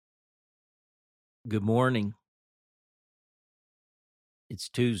Good morning. It's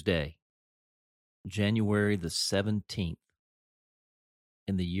Tuesday, January the 17th,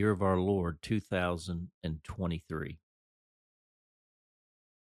 in the year of our Lord, 2023.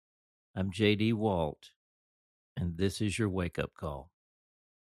 I'm J.D. Walt, and this is your wake up call.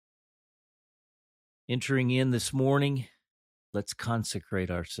 Entering in this morning, let's consecrate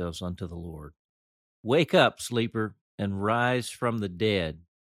ourselves unto the Lord. Wake up, sleeper, and rise from the dead,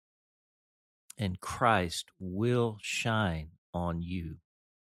 and Christ will shine on you.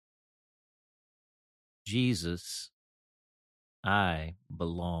 Jesus, I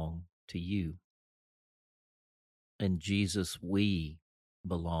belong to you. And Jesus, we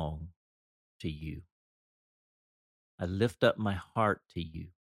belong to you. I lift up my heart to you.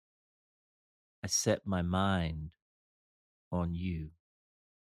 I set my mind on you.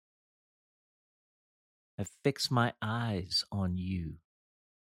 I fix my eyes on you.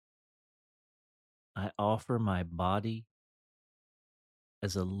 I offer my body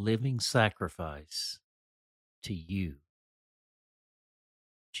as a living sacrifice to you.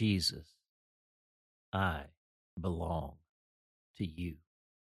 Jesus, I belong to you.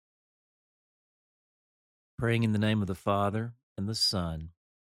 Praying in the name of the Father, and the Son,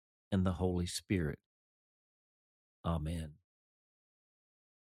 and the Holy Spirit. Amen.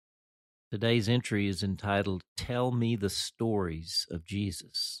 Today's entry is entitled, Tell Me the Stories of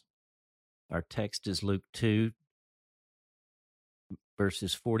Jesus. Our text is Luke 2,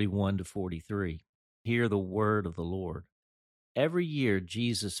 verses 41 to 43. Hear the word of the Lord. Every year,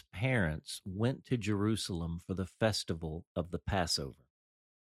 Jesus' parents went to Jerusalem for the festival of the Passover.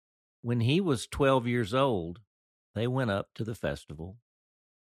 When he was 12 years old, they went up to the festival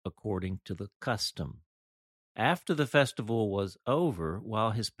according to the custom. After the festival was over,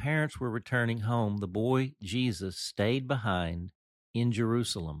 while his parents were returning home, the boy Jesus stayed behind in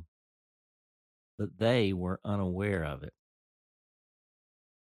Jerusalem, but they were unaware of it.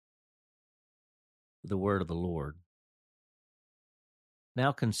 The word of the Lord.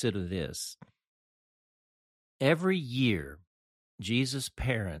 Now consider this. Every year, Jesus'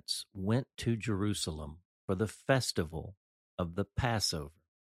 parents went to Jerusalem for the festival of the Passover.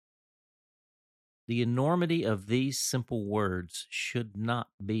 The enormity of these simple words should not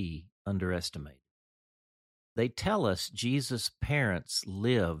be underestimated. They tell us Jesus' parents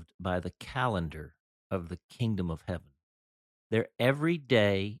lived by the calendar of the kingdom of heaven. Their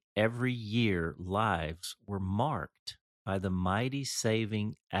everyday, every year lives were marked by the mighty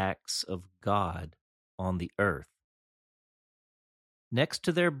saving acts of God on the earth. Next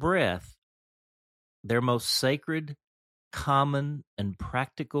to their breath, their most sacred, common, and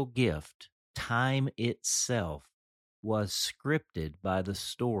practical gift, time itself, was scripted by the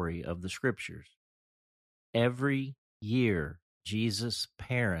story of the Scriptures. Every year, Jesus'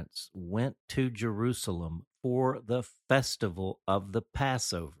 parents went to Jerusalem for the festival of the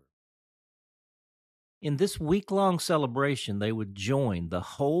Passover. In this week-long celebration, they would join the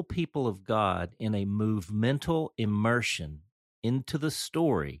whole people of God in a movemental immersion into the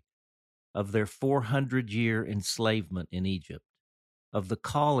story of their 400-year enslavement in Egypt, of the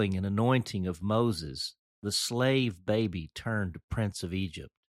calling and anointing of Moses, the slave baby turned prince of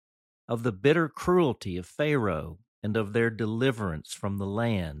Egypt, of the bitter cruelty of Pharaoh, and of their deliverance from the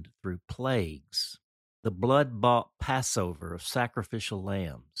land through plagues, the blood-bought Passover of sacrificial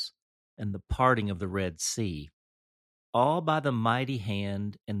lambs, and the parting of the Red Sea, all by the mighty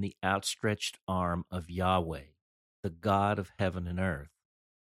hand and the outstretched arm of Yahweh, the God of heaven and earth.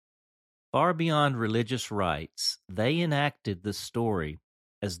 Far beyond religious rites, they enacted the story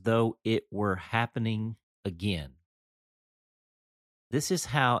as though it were happening again. This is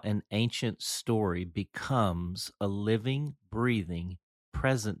how an ancient story becomes a living, breathing,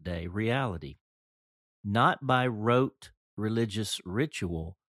 present-day reality, not by rote religious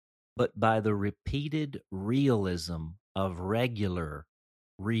ritual, but by the repeated realism of regular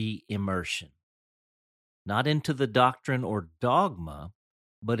re-immersion, not into the doctrine or dogma,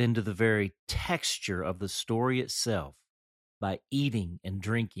 but into the very texture of the story itself, by eating and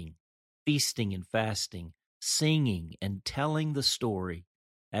drinking, feasting and fasting, singing and telling the story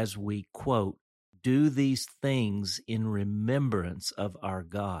as we, quote, do these things in remembrance of our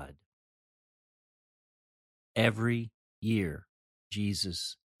God. Every year,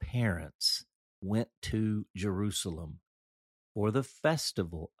 Jesus' parents went to Jerusalem for the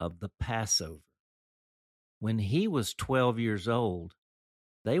festival of the Passover. When he was 12 years old,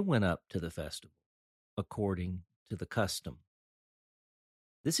 they went up to the festival according to the custom.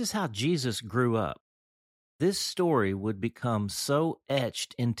 This is how Jesus grew up. This story would become so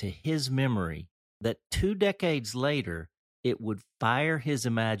etched into his memory that 2 decades later, it would fire his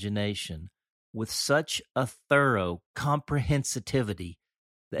imagination with such a thorough comprehensivity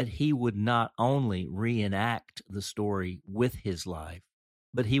that he would not only reenact the story with his life,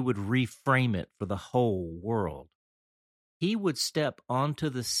 but he would reframe it for the whole world. He would step onto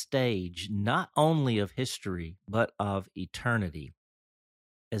the stage not only of history, but of eternity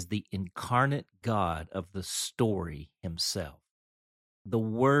as the incarnate God of the story himself, the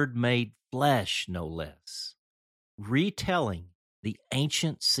Word made flesh, no less, retelling the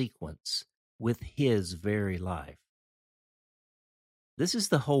ancient sequence with his very life. This is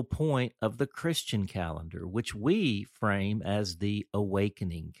the whole point of the Christian calendar, which we frame as the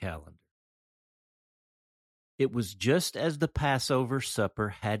awakening calendar. It was just as the Passover supper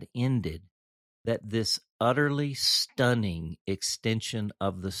had ended that this utterly stunning extension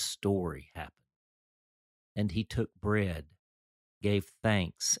of the story happened. And he took bread, gave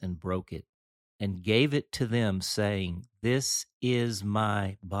thanks, and broke it, and gave it to them, saying, "This is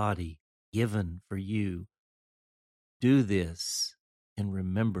my body given for you. Do this in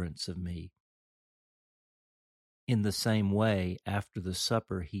remembrance of me." In the same way, after the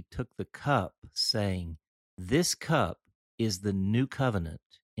supper, he took the cup, saying, "This cup is the new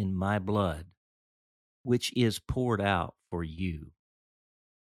covenant in my blood, which is poured out for you."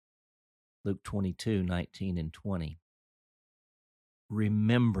 Luke 22:19 and 20.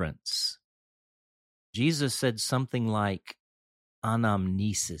 Remembrance. Jesus said something like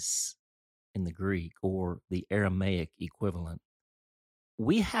anamnesis in the Greek or the Aramaic equivalent.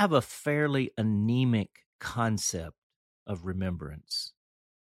 We have a fairly anemic concept of remembrance,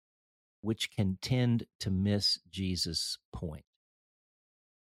 which can tend to miss Jesus' point.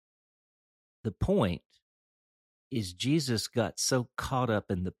 The point is Jesus got so caught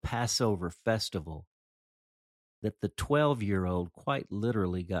up in the Passover festival that the 12-year-old quite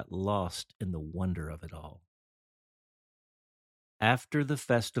literally got lost in the wonder of it all. After the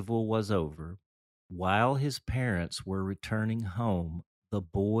festival was over, while his parents were returning home, the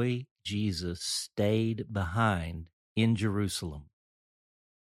boy Jesus stayed behind in Jerusalem,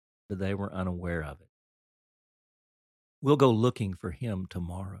 but they were unaware of it. We'll go looking for him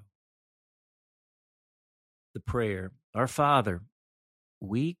tomorrow. The prayer, Our Father,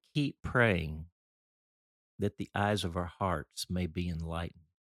 we keep praying that the eyes of our hearts may be enlightened,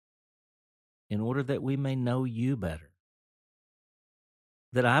 in order that we may know you better,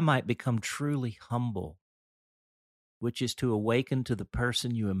 that I might become truly humble, which is to awaken to the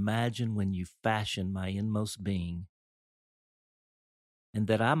person you imagine when you fashion my inmost being, and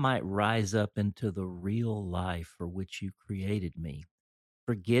that I might rise up into the real life for which you created me.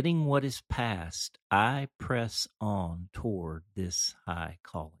 Forgetting what is past, I press on toward this high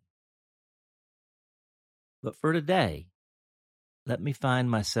calling. But for today, let me find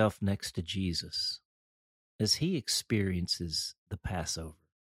myself next to Jesus as he experiences the Passover,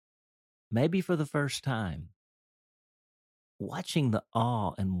 maybe for the first time, watching the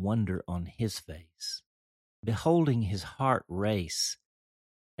awe and wonder on his face, beholding his heart race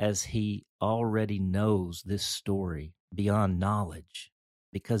as he already knows this story beyond knowledge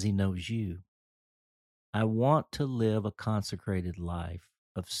because he knows you. I want to live a consecrated life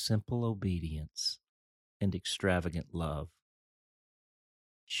of simple obedience and extravagant love.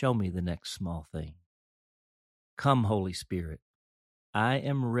 Show me the next small thing. Come, Holy Spirit, I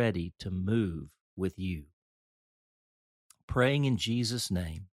am ready to move with you. Praying in Jesus'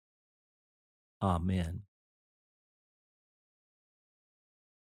 name, amen.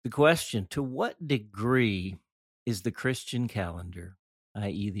 The question, to what degree is the Christian calendar,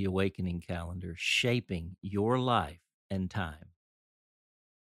 i.e. the awakening calendar, shaping your life and time?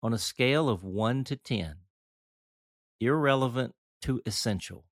 On a scale of 1 to 10, irrelevant to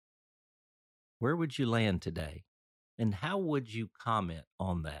essential, where would you land today? And how would you comment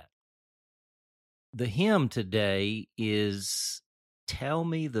on that? The hymn today is Tell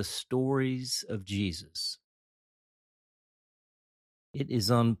Me the Stories of Jesus. It is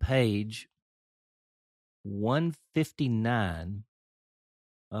on page 159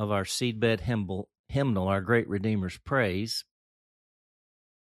 of our seedbed hymnal, Our Great Redeemer's Praise.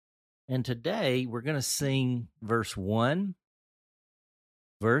 And today we're going to sing verse 1,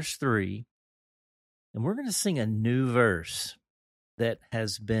 verse 3, and we're going to sing a new verse that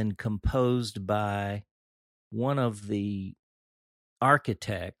has been composed by one of the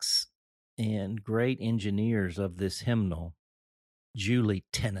architects and great engineers of this hymnal, Julie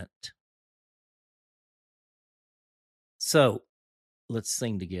Tennant. So let's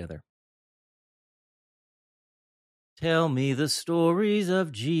sing together. Tell me the stories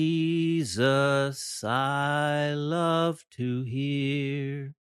of Jesus, I love to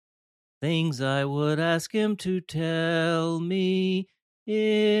hear. Things I would ask him to tell me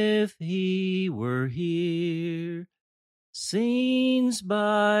if he were here. Scenes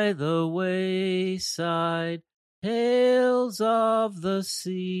by the wayside, tales of the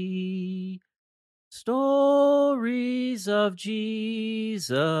sea, stories of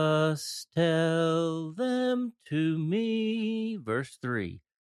Jesus, tell them to me. Verse 3.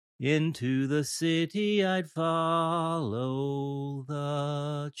 Into the city I'd follow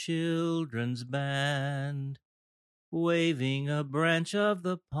the children's band, waving a branch of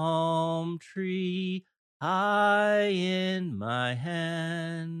the palm tree high in my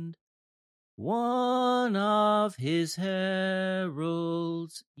hand. One of his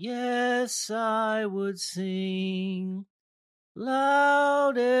heralds, yes, I would sing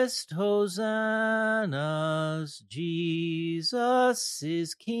loudest hosannas, Jesus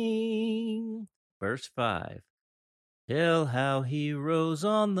is King. Verse 5. Tell how he rose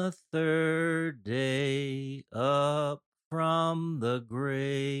on the third day up from the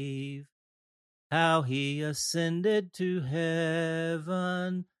grave, how he ascended to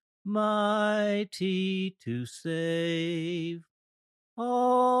heaven, mighty to save.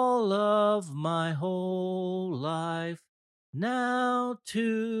 All of my whole life, now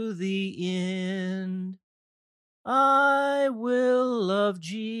to the end, I will love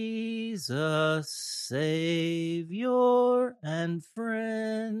Jesus, Savior and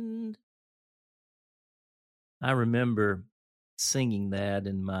friend. I remember singing that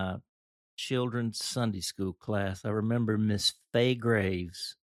in my children's Sunday school class. I remember Miss Fay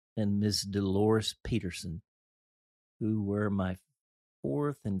Graves and Miss Dolores Peterson, who were my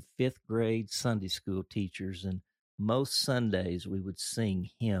 4th and 5th grade Sunday school teachers, and most Sundays we would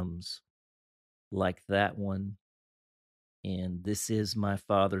sing hymns like that one, and This Is My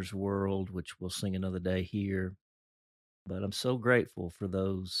Father's World, which we'll sing another day here. But I'm so grateful for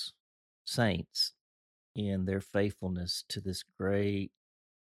those saints and their faithfulness to this great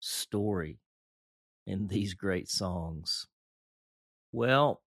story and these great songs.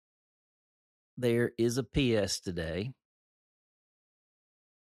 Well, there is a PS today.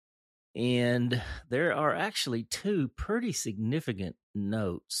 And there are actually 2 pretty significant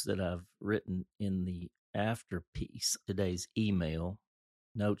notes that I've written in the after piece, today's email,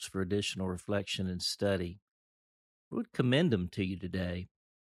 notes for additional reflection and study. I would commend them to you today.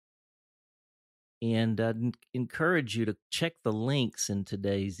 And I'd encourage you to check the links in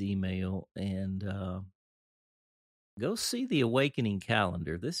today's email and go see the Awakening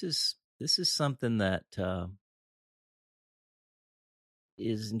Calendar. This is something that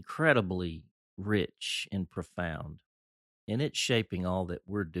is incredibly rich and profound, and it's shaping all that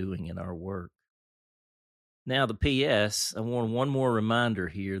we're doing in our work. Now, the PS, I want one more reminder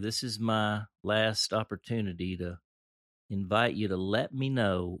here. This is my last opportunity to invite you to let me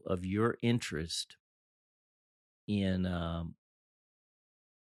know of your interest in a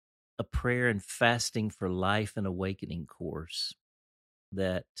prayer and fasting for life and awakening course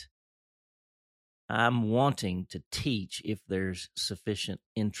that I'm wanting to teach if there's sufficient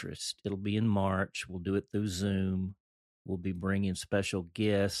interest. It'll be in March. We'll do it through Zoom. We'll be bringing special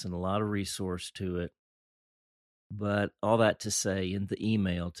guests and a lot of resource to it. But all that to say, in the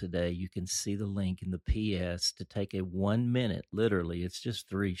email today, you can see the link in the PS to take a 1 minute, literally, it's just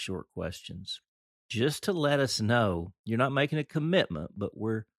 3 short questions, just to let us know. You're not making a commitment, but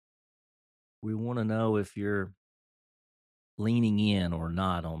we want to know if you're leaning in or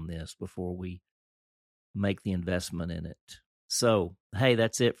not on this before we make the investment in it. So, hey,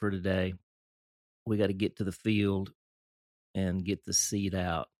 that's it for today. We got to get to the field and get the seed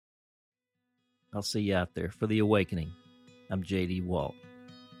out. I'll see you out there for the Awakening. I'm J.D. Walt.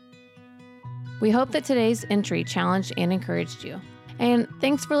 We hope that today's entry challenged and encouraged you. And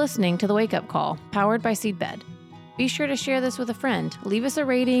thanks for listening to The Wake Up Call, powered by Seedbed. Be sure to share this with a friend, leave us a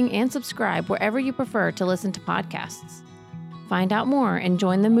rating, and subscribe wherever you prefer to listen to podcasts. Find out more and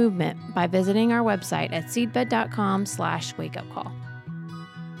join the movement by visiting our website at seedbed.com/wakeupcall.